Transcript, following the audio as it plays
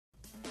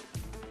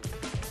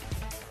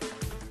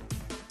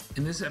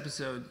In this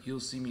episode,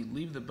 you'll see me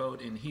leave the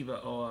boat in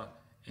Hiva-Oa,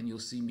 and you'll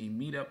see me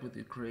meet up with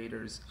the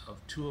creators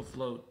of Two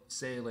Afloat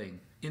Sailing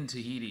in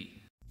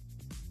Tahiti.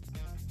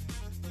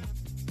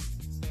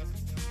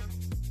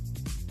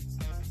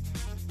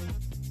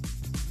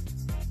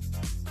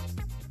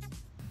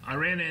 I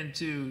ran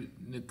into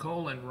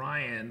Nicole and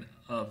Ryan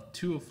of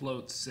Two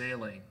Afloat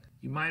Sailing.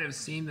 You might have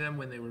seen them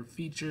when they were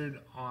featured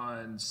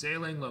on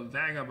Sailing La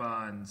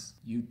Vagabonde's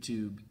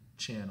YouTube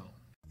channel.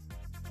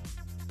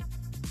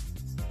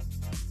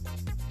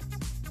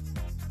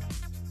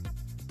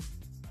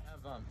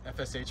 I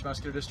have FSH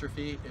Muscular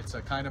Dystrophy. It's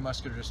a kind of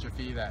muscular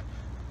dystrophy that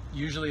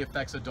usually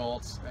affects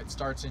adults. It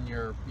starts in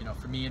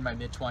for me in my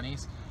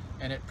mid-20s,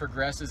 and it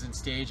progresses in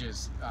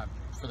stages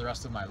for the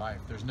rest of my life.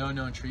 There's no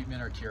known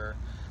treatment or cure.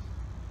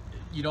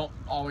 You don't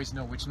always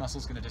know which muscle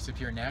is going to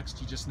disappear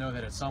next. You just know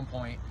that at some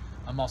point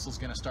a muscle is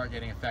going to start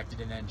getting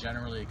affected, and then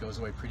generally it goes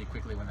away pretty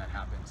quickly when that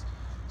happens.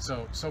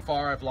 So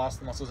far I've lost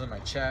the muscles in my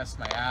chest,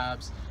 my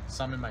abs,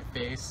 some in my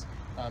face.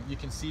 You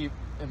can see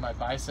in my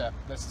bicep,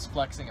 this is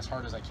flexing as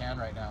hard as I can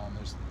right now, and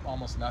there's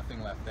almost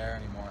nothing left there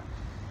anymore.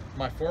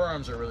 My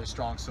forearms are really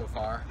strong so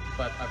far,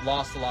 but I've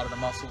lost a lot of the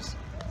muscles,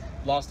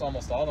 lost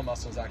almost all the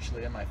muscles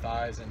actually in my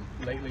thighs and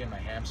lately in my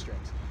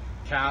hamstrings.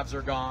 Calves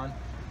are gone.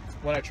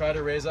 When I try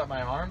to raise up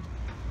my arm,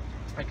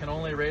 I can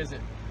only raise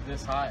it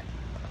this high.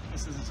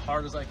 This is as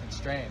hard as I can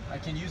strain. I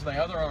can use my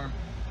other arm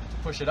to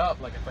push it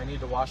up, like if I need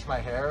to wash my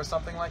hair or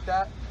something like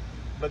that.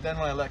 But then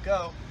when I let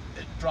go,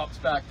 it drops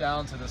back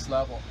down to this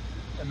level.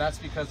 And that's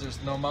because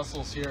there's no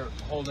muscles here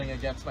holding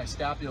against my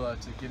scapula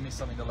to give me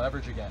something to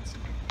leverage against.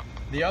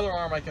 The other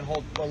arm I can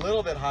hold a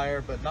little bit higher,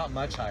 but not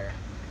much higher.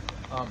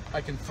 I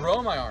can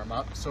throw my arm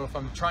up, so if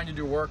I'm trying to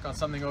do work on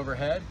something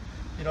overhead,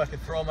 I can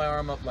throw my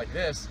arm up like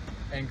this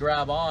and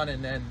grab on,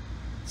 and then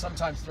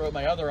sometimes throw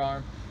my other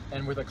arm,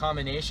 and with a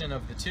combination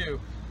of the two,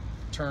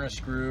 turn a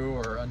screw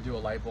or undo a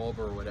light bulb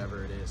or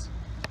whatever it is.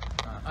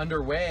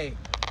 Underway,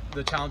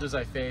 the challenges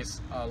I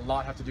face a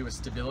lot have to do with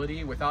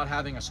stability. Without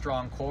having a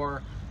strong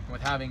core, and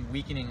with having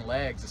weakening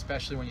legs,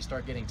 especially when you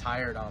start getting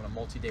tired on a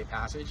multi-day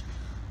passage,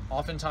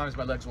 oftentimes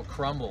my legs will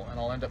crumble and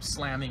I'll end up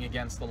slamming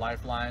against the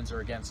lifelines or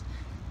against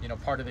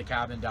part of the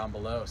cabin down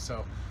below.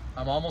 So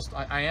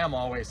I am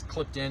always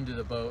clipped into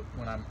the boat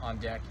when I'm on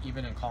deck,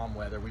 even in calm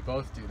weather. We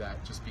both do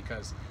that just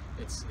because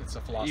it's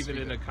a philosophy.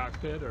 Even in the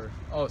cockpit, or?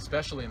 Oh,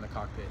 especially in the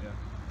cockpit. Yeah.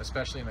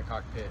 Especially in the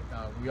cockpit.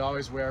 We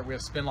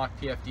have spin-lock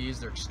PFDs.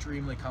 They're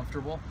extremely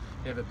comfortable.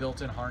 They have a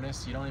built-in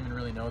harness. You don't even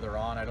really know they're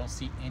on. I don't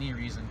see any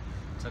reason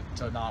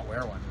to not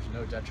wear one. There's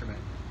no detriment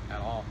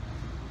at all.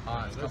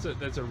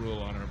 That's a rule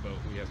on our boat.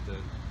 We have to,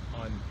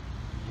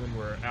 when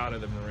we're out of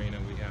the marina,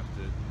 we have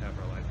to have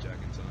our life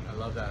jackets on. I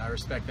love that. I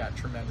respect that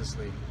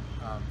tremendously.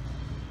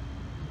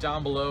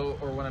 Down below,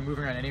 or when I'm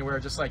moving around anywhere,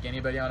 just like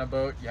anybody on a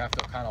boat, you have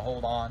to kind of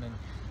hold on and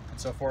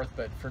so forth.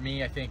 But for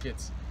me, I think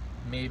it's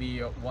maybe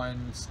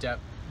one step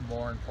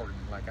more important.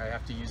 Like I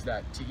have to use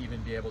that to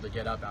even be able to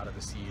get up out of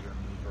the seat or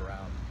move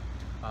around.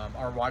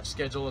 Our watch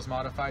schedule is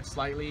modified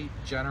slightly.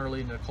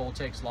 Generally, Nicole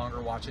takes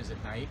longer watches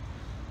at night,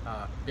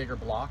 bigger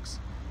blocks,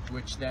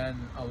 which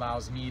then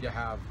allows me to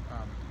have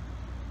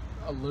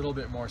a little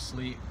bit more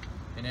sleep,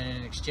 and then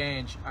in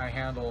exchange I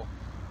handle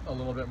a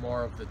little bit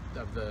more of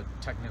the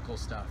technical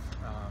stuff.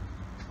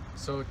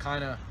 So it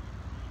kind of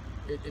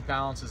it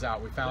balances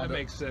out. We found that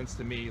makes sense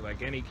to me.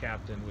 Like any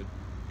captain would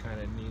kind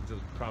of needs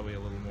probably a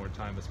little more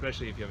time,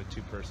 especially if you have a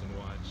two-person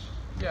watch.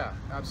 Yeah,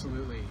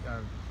 absolutely.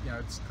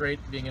 It's great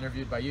being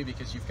interviewed by you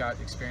because you've got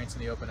experience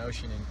in the open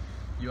ocean and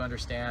you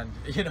understand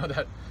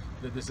that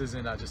this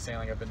isn't just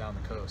sailing up and down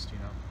the coast.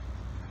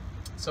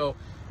 So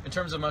in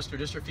terms of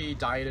muscular dystrophy,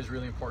 diet is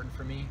really important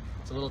for me.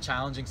 It's a little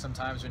challenging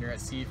sometimes when you're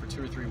at sea for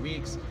 2 or 3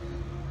 weeks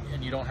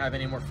and you don't have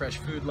any more fresh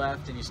food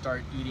left and you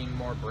start eating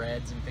more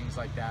breads and things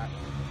like that,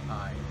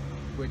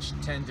 which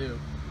tend to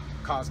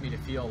cause me to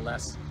feel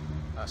less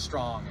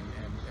strong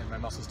and my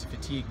muscles to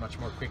fatigue much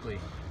more quickly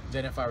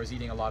than if I was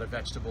eating a lot of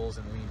vegetables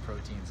and lean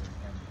proteins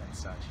and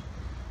such.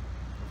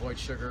 Avoid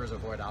sugars,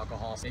 avoid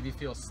alcohol. Maybe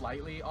feel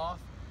slightly off,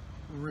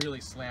 really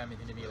slam it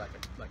into me like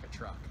a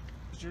truck.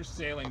 What's your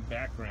sailing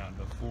background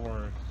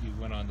before you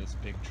went on this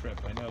big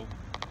trip? I know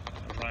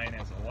Ryan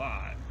has a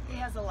lot. He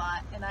has a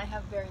lot, and I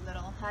have very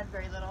little, had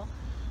very little.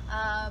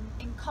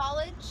 In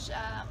college,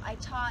 I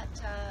taught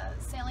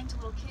sailing to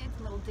little kids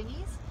in little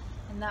dinghies,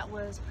 and that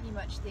was pretty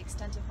much the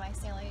extent of my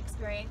sailing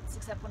experience,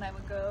 except when I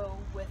would go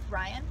with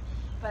Ryan,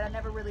 but I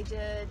never really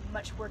did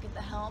much work at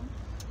the helm.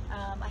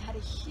 I had a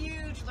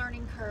huge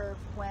learning curve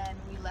when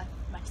we left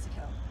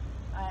Mexico.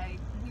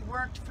 We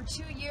worked for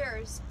 2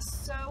 years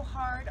so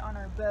hard on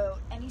our boat.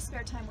 Any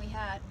spare time we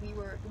had,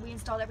 we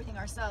installed everything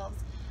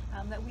ourselves,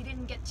 that we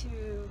didn't get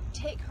to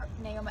take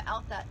Naoma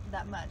out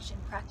that much in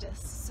practice.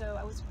 So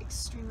I was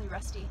extremely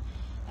rusty,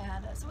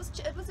 and so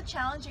it was a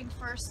challenging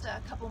first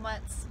couple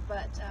months,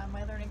 but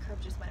my learning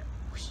curve just went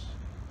whoosh.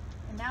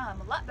 And now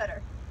I'm a lot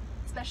better,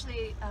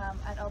 especially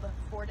at all the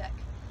foredeck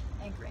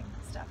anchoring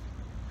stuff.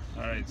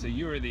 All right, so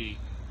you are the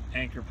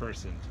anchor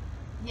person.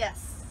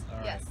 Yes,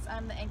 all yes, right.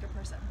 I'm the anchor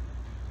person.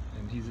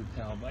 And he's at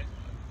the helm.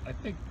 I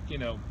think,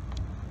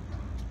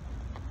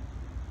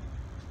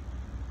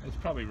 It's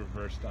probably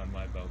reversed on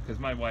my boat because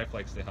my wife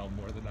likes to helm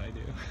more than I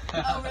do.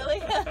 Oh, really?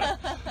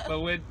 But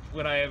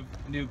when I have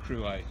new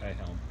crew, I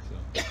helm.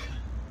 So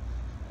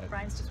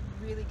Brian's just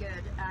really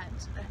good at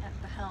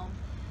the helm.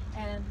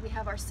 And we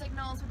have our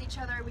signals with each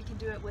other. We can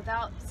do it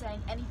without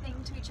saying anything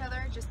to each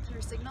other, just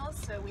through signals.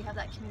 So we have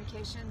that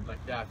communication. Like,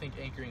 yeah, I think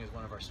anchoring is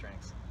one of our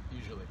strengths,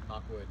 usually,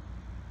 knock wood.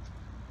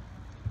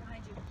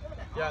 Behind you.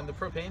 Yeah, in the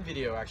propane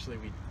video, actually,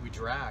 we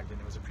dragged, and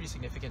it was a pretty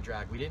significant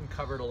drag. We didn't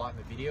cover it a lot in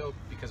the video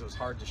because it was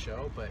hard to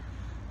show, but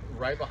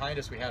right behind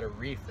us we had a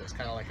reef that was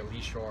kind of like a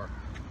lee shore,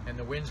 and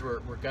the winds were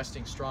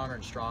gusting stronger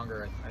and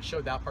stronger. I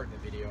showed that part in the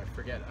video. I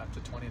forget, up to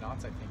 20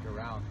 knots, I think,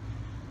 around.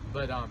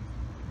 But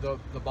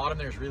the bottom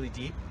there is really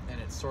deep, and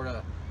it's sort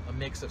of a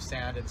mix of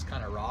sand and it's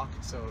kind of rock,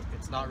 so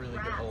it's not really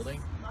good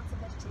holding. Lots of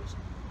vegetation.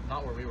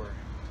 Not where we were.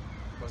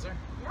 Was there?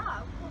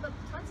 Yeah, we pulled up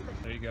tons of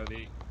vegetation. there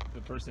you go.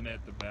 The person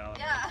at the bow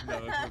Yeah.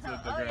 knows what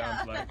the Oh,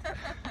 ground's yeah. like.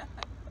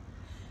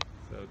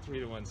 So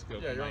 3-to-1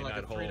 scope. Yeah, you're on might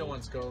like a not 3-to-1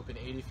 hold. scope in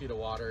 80 feet of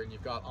water, and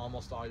you've got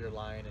almost all your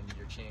line and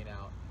your chain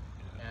out.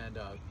 Yeah. And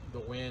the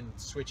wind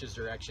switches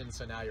direction,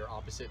 so now you're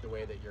opposite the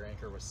way that your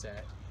anchor was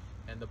set.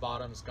 And the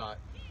bottom's got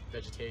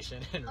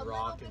vegetation and A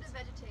rock. little bit of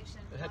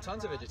vegetation. It had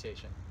tons of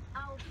vegetation.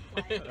 Ow,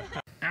 be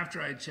quiet.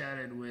 After I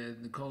chatted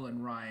with Nicole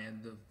and Ryan,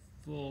 the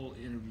full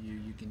interview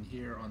you can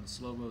hear on the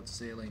Slow Boat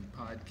Sailing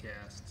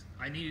podcast,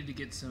 I needed to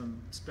get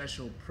some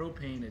special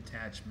propane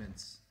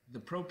attachments. The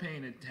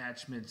propane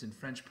attachments in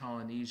French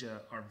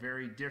Polynesia are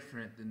very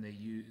different than they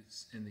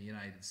use in the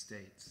United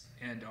States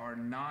and are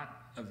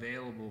not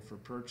available for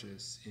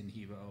purchase in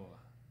Hiva Oa.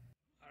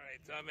 All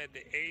right, so I'm at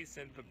the Ace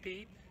in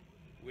Papeete,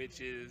 which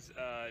is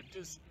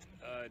just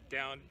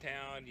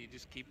downtown. You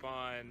just keep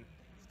on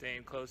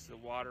staying close to the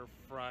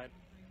waterfront.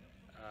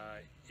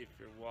 If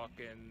you're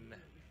walking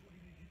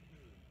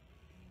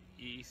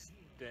east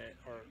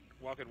or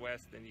walking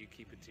west, then you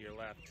keep it to your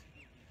left.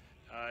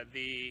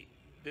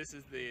 This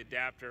is the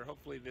adapter.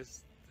 Hopefully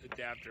this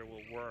adapter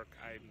will work.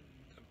 I'm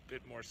a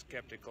bit more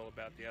skeptical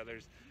about the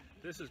others.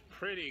 This is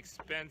pretty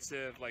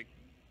expensive, like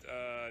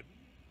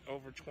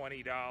over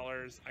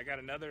 $20. I got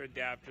another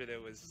adapter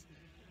that was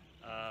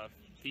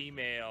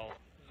female.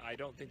 I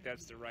don't think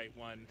that's the right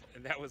one,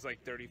 and that was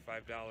like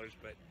 $35,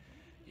 but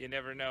you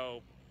never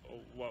know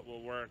what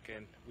will work,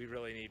 and we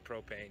really need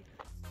propane.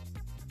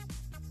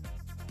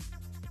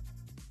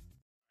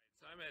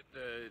 So I'm at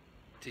the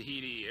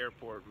Tahiti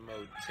Airport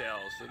Motel.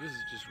 So this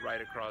is just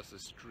right across the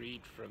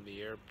street from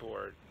the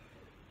airport.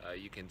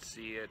 You can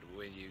see it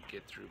when you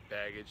get through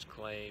baggage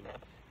claim.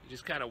 You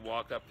just kind of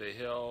walk up the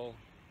hill,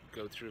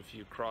 go through a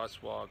few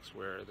crosswalks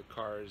where the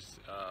cars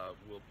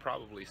will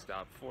probably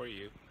stop for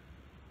you.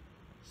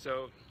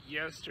 So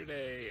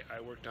yesterday I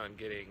worked on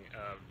getting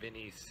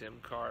Vinny SIM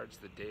cards,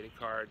 the data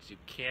cards. You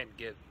can't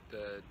get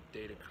the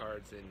data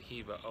cards in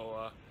Hiva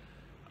Oa.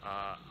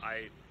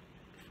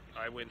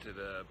 I went to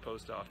the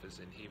post office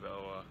in Hiva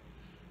Oa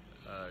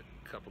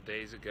a couple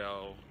days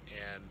ago,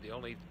 and the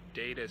only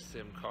data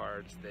SIM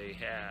cards they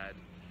had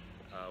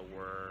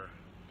were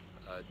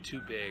too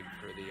big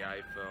for the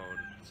iPhone,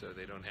 so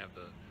they don't have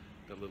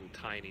the little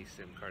tiny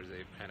SIM cards. They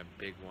have kind of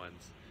big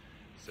ones.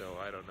 So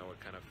I don't know what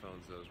kind of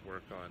phones those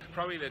work on.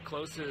 Probably the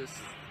closest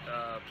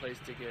place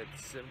to get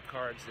SIM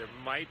cards, there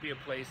might be a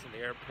place in the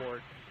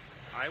airport.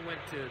 I went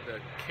to the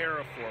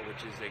Carrefour,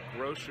 which is a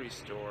grocery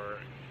store,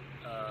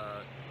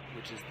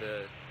 which is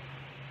the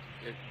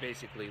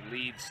basically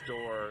lead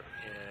store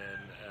in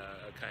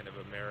a kind of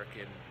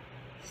American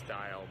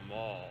style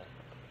mall.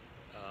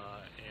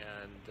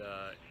 And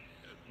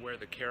where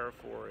the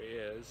Carrefour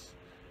is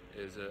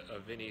a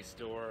Vinny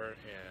store,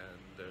 and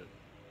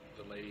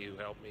the lady who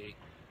helped me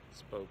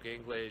spoke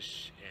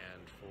English,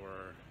 and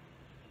for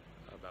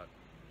about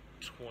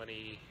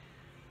 $20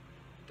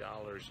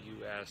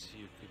 US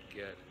you could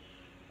get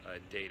a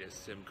data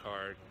SIM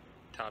card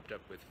topped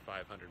up with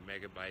 500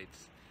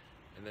 megabytes,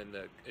 and then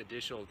the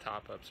additional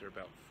top-ups are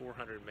about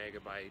 400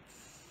 megabytes,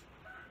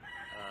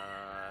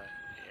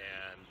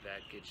 and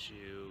that gets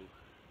you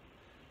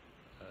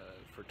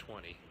for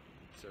 20,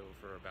 so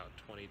for about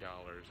 $20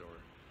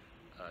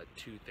 or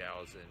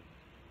 2,000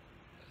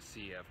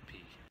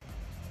 CFP.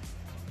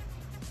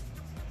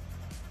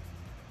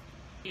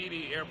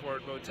 Tahiti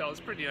Airport Motel is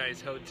a pretty nice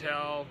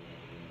hotel.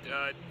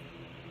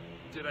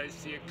 Did I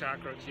see a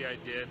cockroach? Yeah, I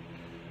did.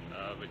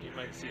 But you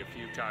might see a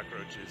few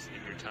cockroaches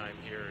in your time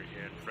here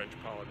in French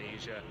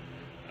Polynesia.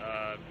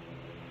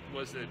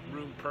 Was the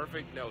room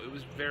perfect? No, it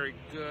was very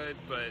good,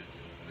 but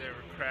there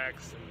were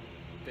cracks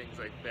and things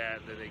like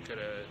that they could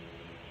have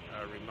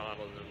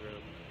remodeled the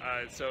room.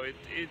 So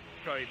it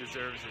probably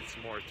deserves its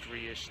more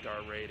 3-ish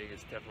star rating.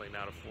 It's definitely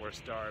not a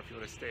 4-star. If you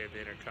want to stay at the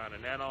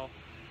Intercontinental,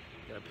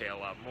 you're going to pay a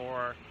lot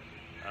more.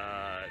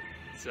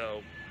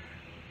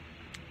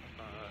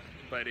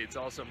 But it's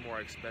also more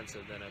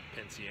expensive than a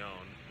pension,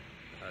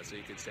 so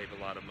you could save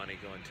a lot of money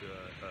going to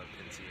a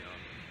pension.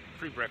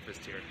 Free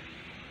breakfast here.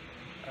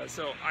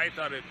 So I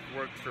thought it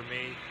worked for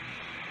me.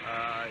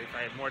 If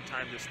I had more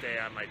time to stay,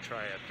 I might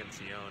try a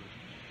pension,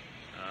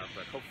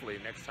 but hopefully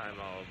next time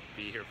I'll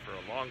be here for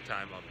a long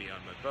time. I'll be on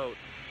my boat,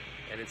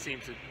 and it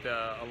seems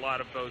that a lot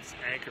of boats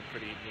anchor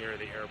pretty near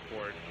the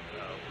airport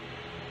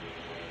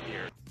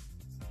here.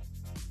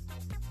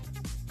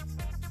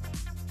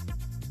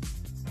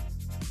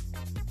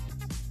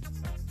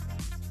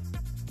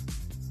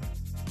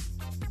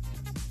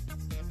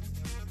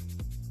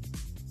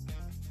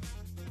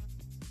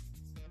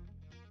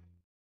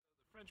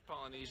 French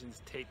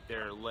Polynesians take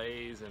their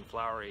leis and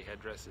flowery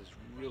headdresses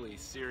really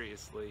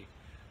seriously.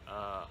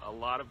 A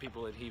lot of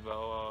people at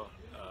Hivoa,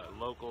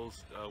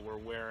 locals, were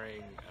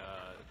wearing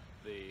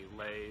the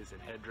leis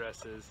and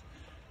headdresses,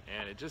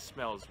 and it just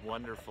smells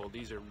wonderful.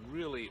 These are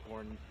really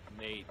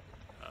ornate,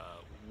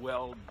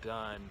 well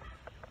done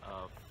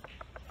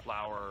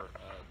flower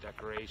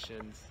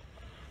decorations.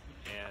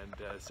 And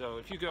so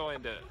if you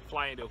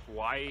fly into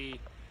Hawaii,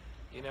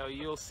 you know,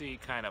 you'll see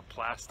kind of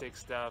plastic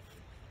stuff,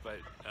 but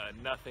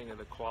nothing of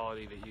the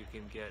quality that you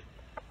can get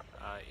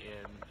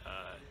in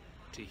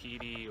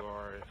Tahiti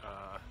or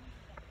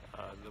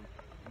the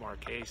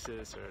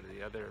Marquesas or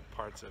the other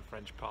parts of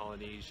French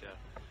Polynesia.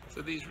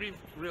 So these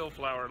real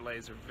flower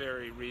leis are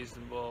very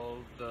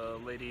reasonable. The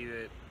lady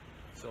that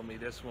sold me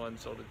this one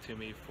sold it to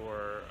me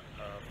for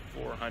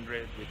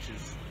 $400, which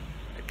is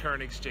at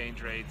current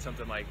exchange rate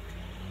something like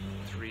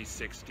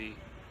 $360.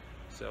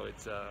 So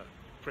it's a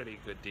pretty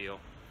good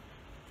deal.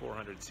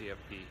 400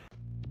 CFP.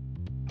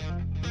 So you're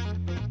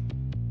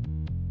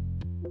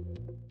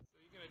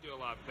going to do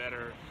a lot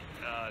better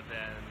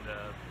than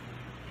the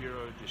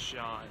Bureau de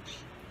Change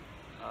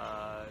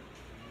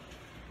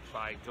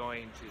by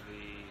going to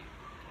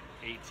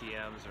the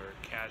ATMs or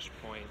cash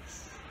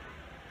points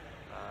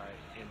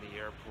in the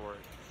airport,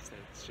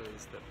 such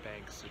as the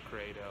Bank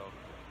Secreto.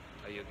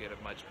 You'll get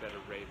a much better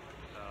rate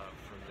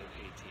from the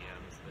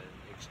ATMs than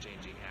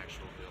exchanging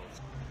actual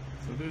bills.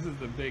 So this is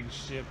the big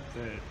ship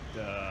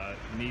that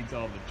needs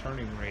all the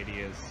turning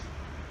radius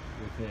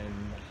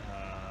within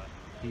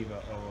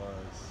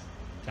Hivoa's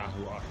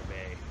Tahuaka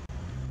Bay.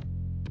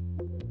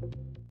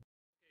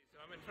 So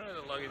I'm in front of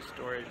the luggage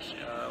storage.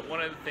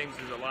 One of the things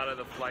is a lot of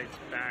the flights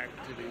back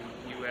to the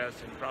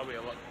U.S. and probably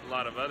a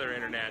lot of other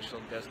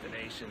international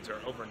destinations are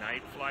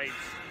overnight flights,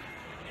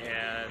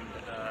 and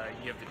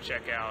you have to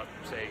check out,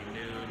 say,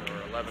 noon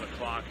or 11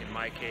 o'clock in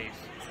my case,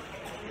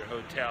 your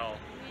hotel.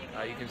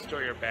 You can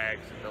store your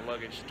bags in the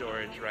luggage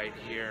storage right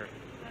here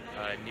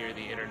near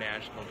the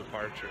international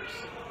departures.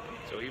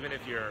 So even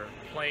if your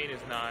plane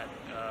is not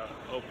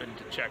open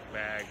to check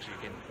bags, you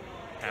can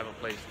have a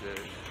place to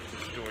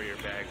store your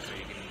bags so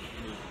you can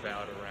move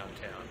about around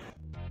town.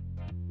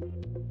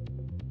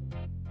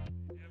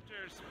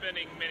 After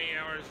spending many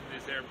hours in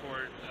this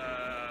airport,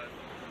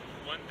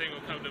 one thing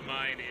will come to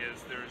mind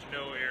is there's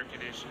no air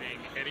conditioning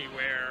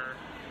anywhere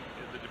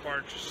in the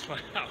departures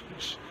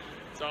lounge.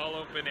 It's all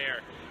open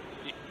air.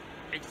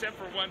 Except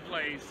for one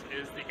place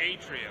is the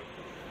atrium,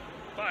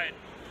 but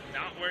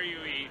not where you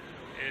eat,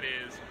 it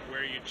is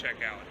where you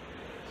check out.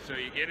 So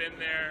you get in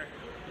there,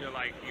 you're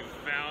like, you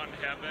found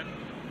heaven,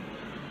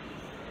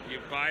 you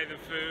buy the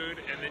food,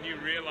 and then you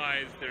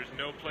realize there's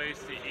no place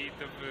to eat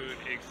the food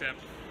except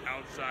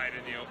outside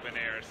in the open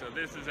air. So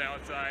this is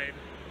outside,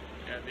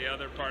 and the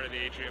other part of the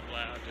atrium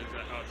lounge is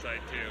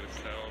outside too.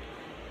 So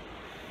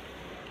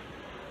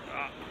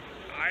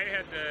I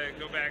had to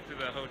go back to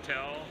the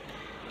hotel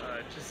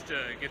just to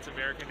get some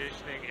air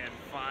conditioning and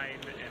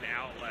find an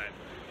outlet.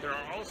 There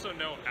are also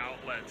no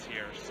outlets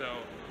here, so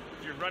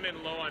if you're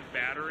running low on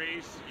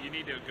batteries, you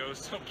need to go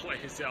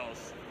someplace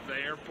else. The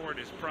airport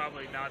is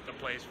probably not the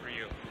place for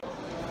you.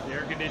 The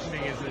air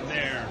conditioning is in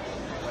there,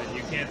 but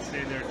you can't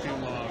stay there too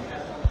long.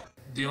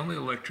 The only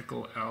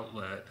electrical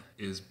outlet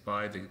is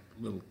by the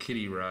little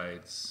kiddie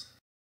rides.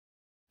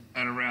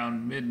 At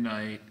around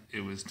midnight,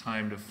 it was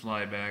time to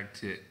fly back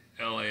to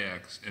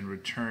LAX and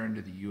return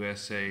to the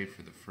USA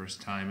for the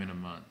first time in a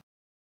month.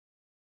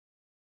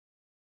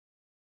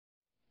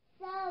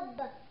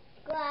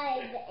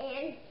 Subscribe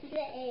and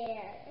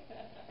share.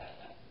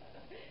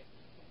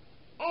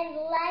 And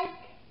like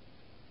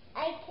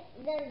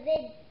the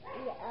video.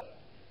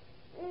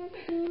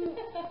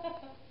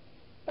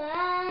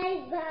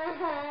 Bye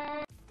bye.